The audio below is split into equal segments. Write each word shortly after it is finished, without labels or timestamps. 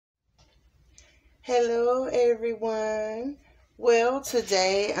Hello everyone. Well,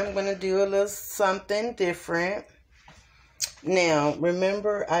 today I'm going to do a little something different. Now,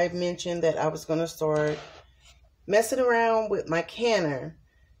 remember I mentioned that I was going to start messing around with my canner.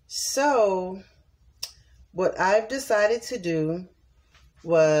 So, what I've decided to do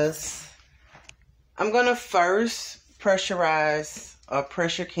was I'm going to first pressurize or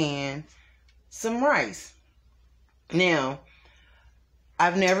pressure can some rice. Now,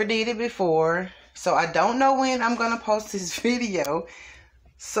 I've never did it before, so I don't know when I'm going to post this video.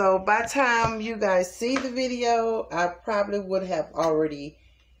 So by the time you guys see the video, I probably would have already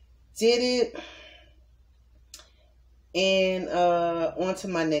did it and on to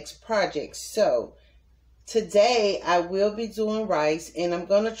my next project. So today I will be doing rice, and I'm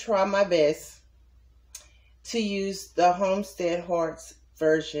going to try my best to use the Homestead Hearts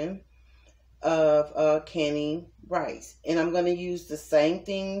version of canning rice. And I'm going to use the same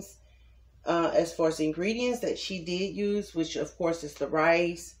things as far as ingredients that she did use, which of course is the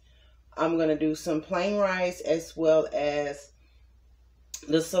rice. I'm going to do some plain rice as well as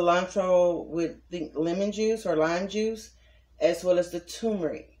the cilantro with the lemon juice or lime juice, as well as the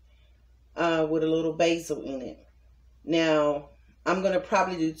turmeric with a little basil in it. Now, I'm going to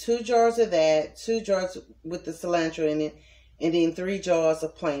probably do 2 jars of that, 2 jars with the cilantro in it, and then 3 jars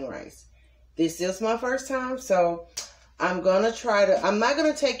of plain rice. This is my first time, so I'm going to try to, I'm not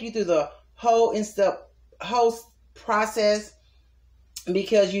going to take you through the whole process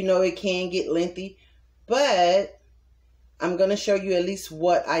because you know it can get lengthy, but I'm going to show you at least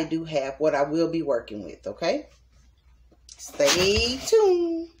what I do have, what I will be working with, okay? Stay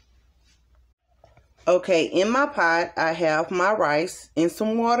tuned. Okay, in my pot, I have my rice and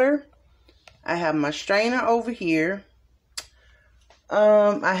some water. I have my strainer over here.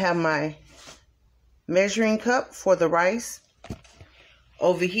 I have my measuring cup for the rice.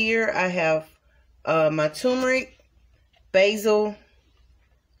 Over here, I have my turmeric, basil,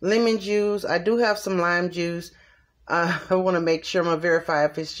 lemon juice. I do have some lime juice. I want to make sure I'm going to verify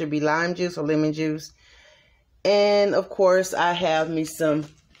if it should be lime juice or lemon juice. And, of course, I have me some,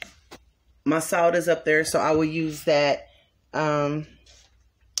 my salt is up there, so I will use that to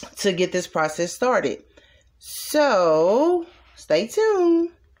get this process started. So, stay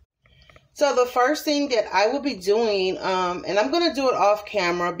tuned. So the first thing that I will be doing, and I'm going to do it off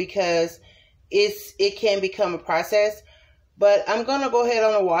camera because it can become a process, but I'm going to go ahead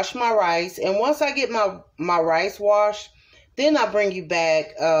and wash my rice. And once I get my rice washed, then I'll bring you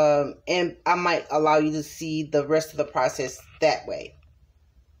back and I might allow you to see the rest of the process that way.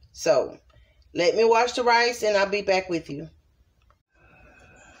 So let me wash the rice and I'll be back with you.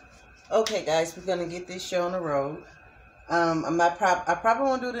 Okay guys, we're going to get this show on the road. I probably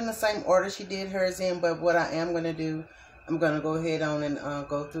won't do it in the same order she did hers in, but what I am going to do, I'm going to go ahead on and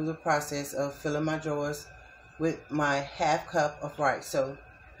go through the process of filling my drawers with my ½ cup of rice. So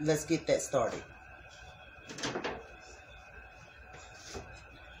let's get that started.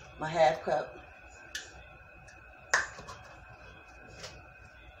 My ½ cup.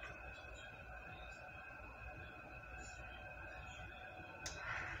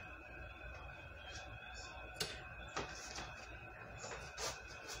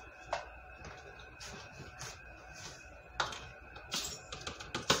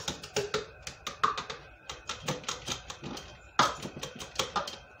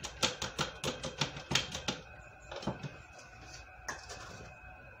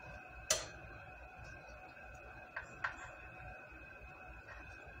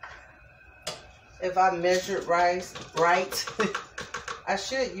 If I measured rice right, I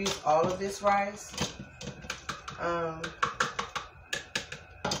should use all of this rice. That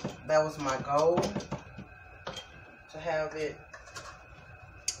was my goal, to have it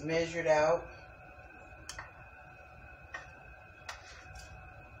measured out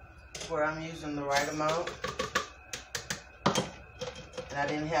where I'm using the right amount. And I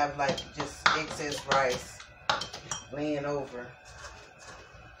didn't have like just excess rice laying over.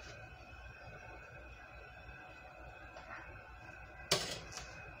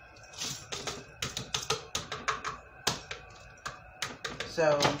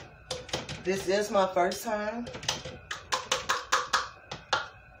 So, this is my first time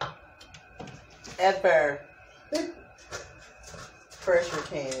ever pressure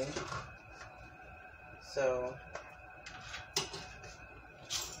canning. So,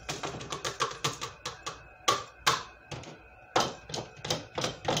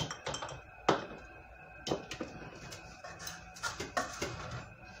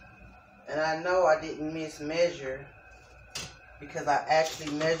 and I know I didn't mismeasure, because I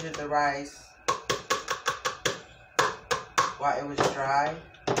actually measured the rice while it was dry.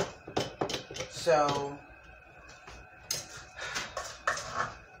 So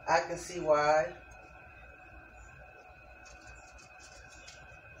I can see why.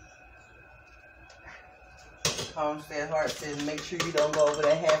 Homestead Heart says make sure you don't go over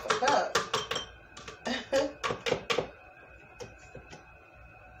that half a cup.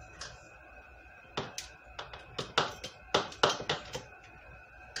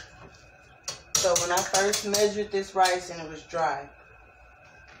 So when I first measured this rice and it was dry,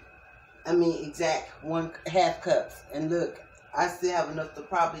 I mean exact 1/2 cups. And look, I still have enough to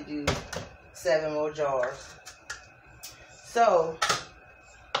probably do 7 more jars. So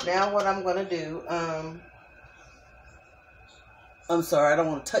now what I'm gonna do, I'm sorry, I don't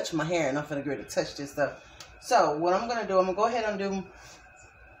want to touch my hair and I'm gonna go to touch this stuff. So what I'm gonna do, I'm gonna go ahead and do,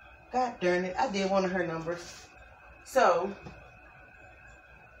 God darn it, I did one of her numbers. So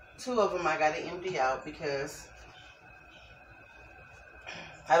 2 of them I gotta empty out because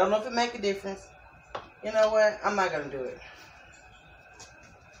I don't know if it make a difference. You know what? I'm not gonna do it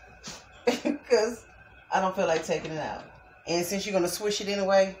because I don't feel like taking it out. And since you're gonna swish it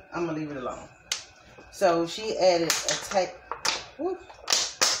anyway, I'm gonna leave it alone. So she added a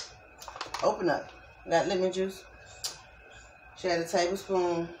open up. Got lemon juice. She had a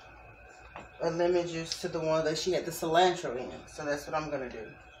tablespoon of lemon juice to the one that she had the cilantro in. So that's what I'm gonna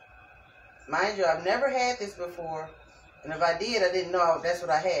do. Mind you, I've never had this before, and if I did, I didn't know that's what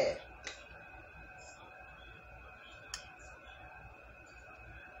I had.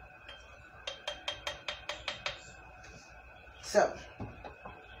 So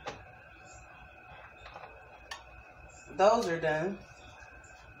those are done,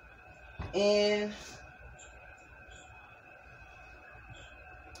 and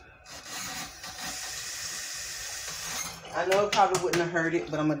I know it probably wouldn't have hurt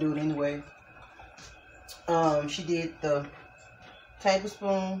it, but I'm gonna do it anyway. She did the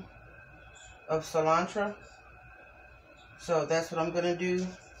tablespoon of cilantro, so that's what I'm gonna do.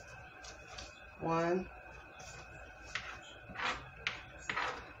 1,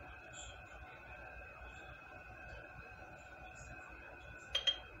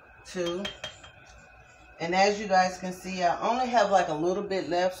 2, and as you guys can see, I only have like a little bit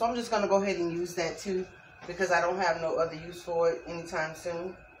left, so I'm just gonna go ahead and use that too, because I don't have no other use for it anytime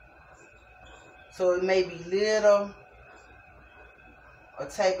soon. So it may be little, a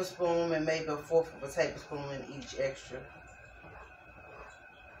tablespoon, and maybe 1/4 of a tablespoon in each extra.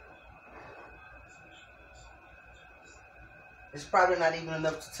 It's probably not even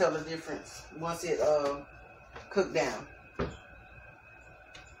enough to tell the difference once it cooked down.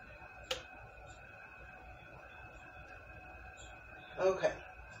 Okay,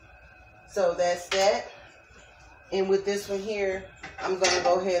 so that's that. And with this one here, I'm going to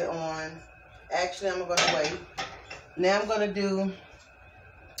go ahead on, actually I'm going to wait. Now I'm going to do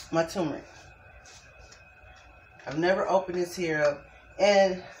my turmeric. I've never opened this here up.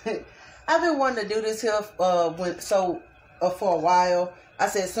 And I've been wanting to do this here for a while. I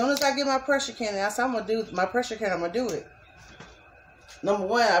said, as soon as I get my pressure canner, I said, I'm going to do my pressure canner, I'm going to do it. Number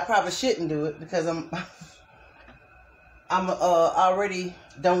one, I probably shouldn't do it because I'm already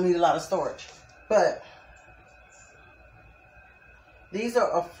don't need a lot of storage. But these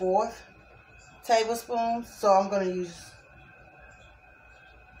are a 1/4 tablespoon, so I'm going to use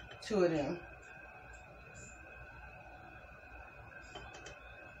 2 of them.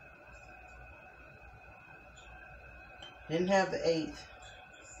 Didn't have the 1/8.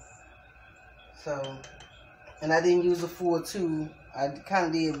 So, and I didn't use a full 2. I kind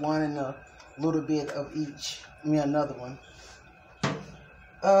of did 1 and a little bit of each. Another one.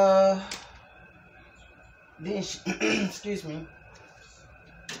 Then she, excuse me.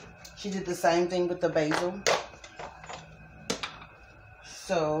 She did the same thing with the basil.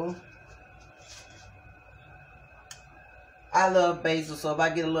 So I love basil, so if I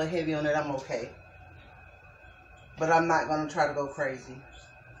get a little heavy on it, I'm okay. But I'm not gonna try to go crazy.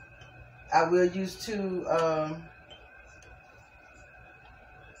 I will use 2 of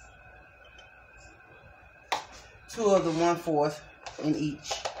the 1/4 in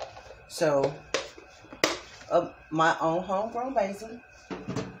each. So my own homegrown basil.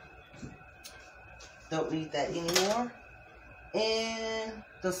 Don't need that anymore. And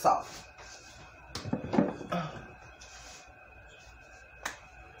the salt.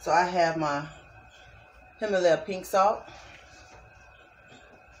 So I have my Himalaya pink salt.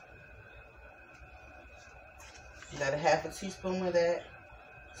 Got a 1/2 teaspoon of that.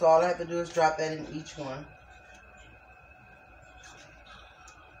 So all I have to do is drop that in each one.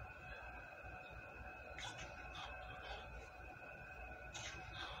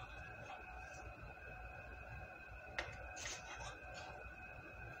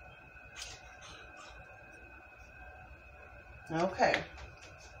 Okay.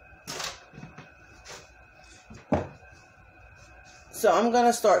 So I'm going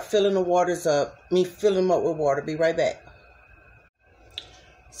to start filling the waters up. Filling them up with water. Be right back.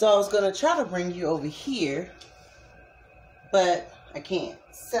 So I was going to try to bring you over here, but I can't.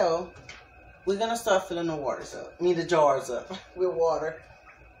 So we're going to start filling the waters up. The jars up with water.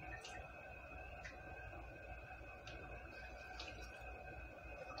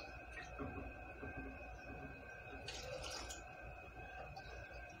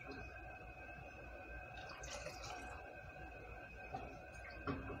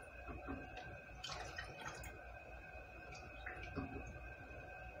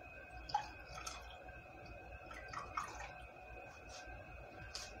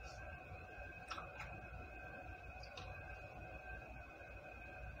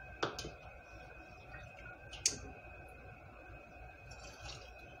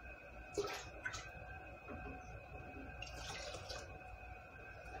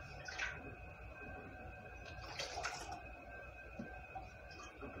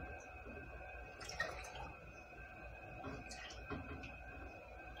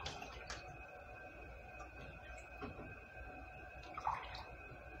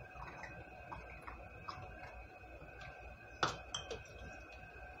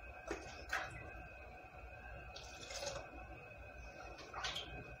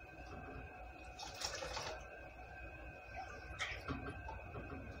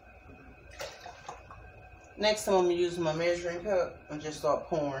 Next time I'm going to use my measuring cup and just start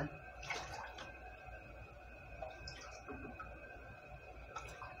pouring.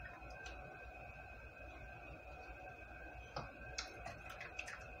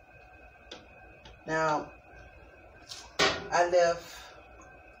 Now, I left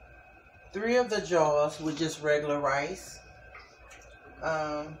 3 of the jars with just regular rice.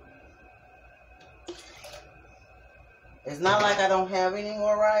 It's not like I don't have any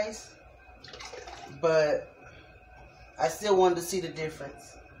more rice, but I still wanted to see the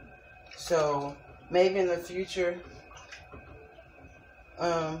difference. So maybe in the future,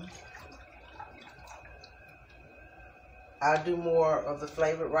 I'll do more of the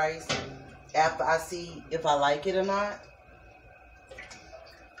flavored rice after I see if I like it or not.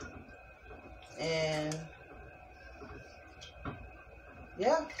 And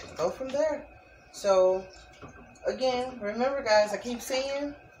yeah, go from there. So again, remember guys, I keep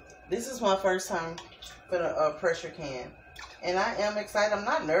saying this is my first time for a pressure can, and I am excited. I'm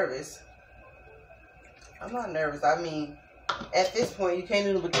not nervous. I'm not nervous. I mean, at this point, you can't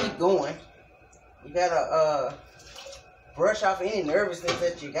even keep going. You gotta brush off any nervousness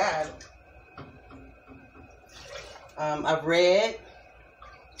that you got. I've read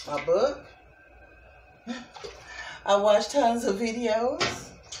my book. I watched tons of videos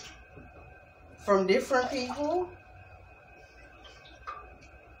from different people.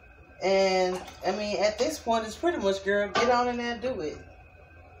 And, I mean, at this point, it's pretty much, girl, get on in there and do it.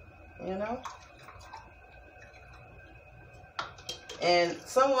 You know? And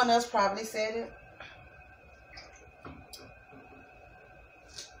someone else probably said it.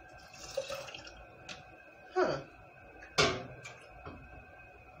 Huh.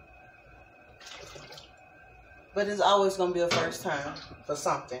 But it's always going to be a first time for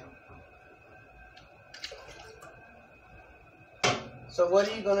something. So what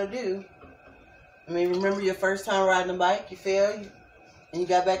are you going to do? I mean, remember your first time riding a bike, you fell, and you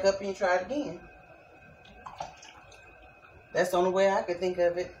got back up and you tried again. That's the only way I could think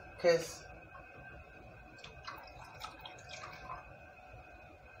of it, because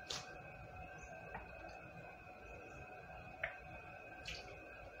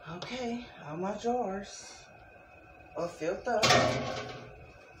okay, all my jars are filled up.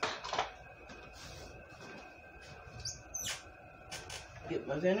 Get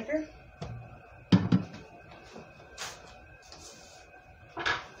my vinegar.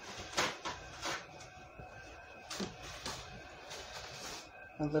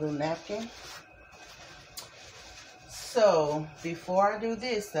 A little napkin. So, before I do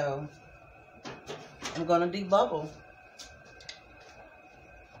this though, I'm gonna debubble.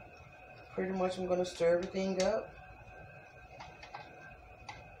 Pretty much I'm gonna stir everything up.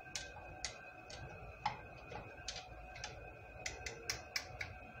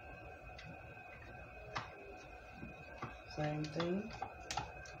 Same thing.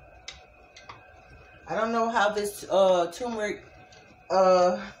 I don't know how this turmeric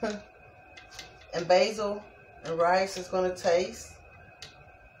and basil and rice is going to taste,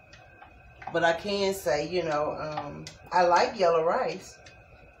 but I can say, you know, I like yellow rice.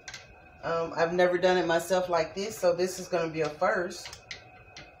 I've never done it myself like this, so this is going to be a first.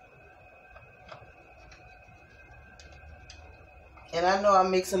 And I know I'm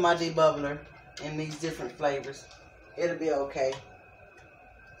mixing my debubbler in these different flavors. It'll be okay.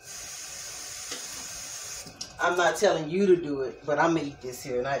 I'm not telling you to do it, but I'm gonna eat this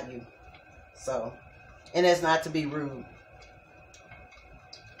here, not you. So, and that's not to be rude.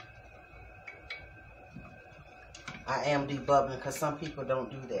 I am debubbling because some people don't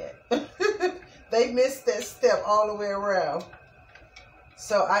do that. They miss that step all the way around.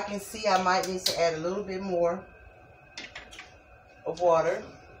 So I can see I might need to add a little bit more of water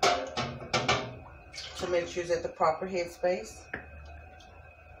to make sure it's at the proper headspace.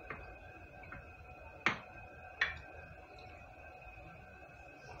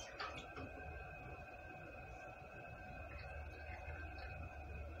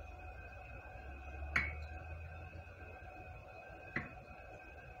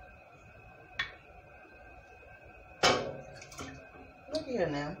 Look here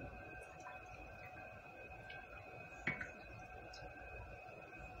now.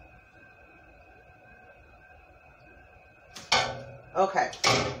 Okay.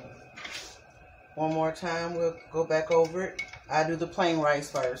 One more time, we'll go back over it. I do the plain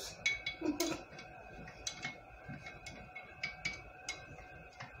rice first.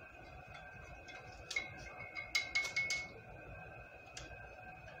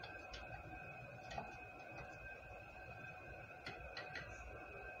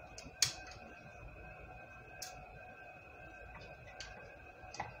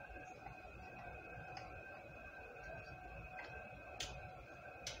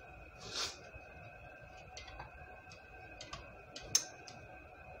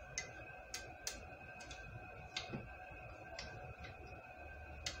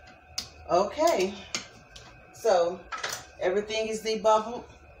 Okay, so everything is debubbled.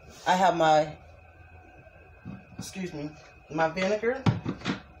 I have my, my vinegar.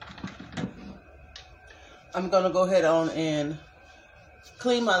 I'm gonna go ahead on and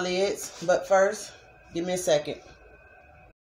clean my lids, but first, give me a second.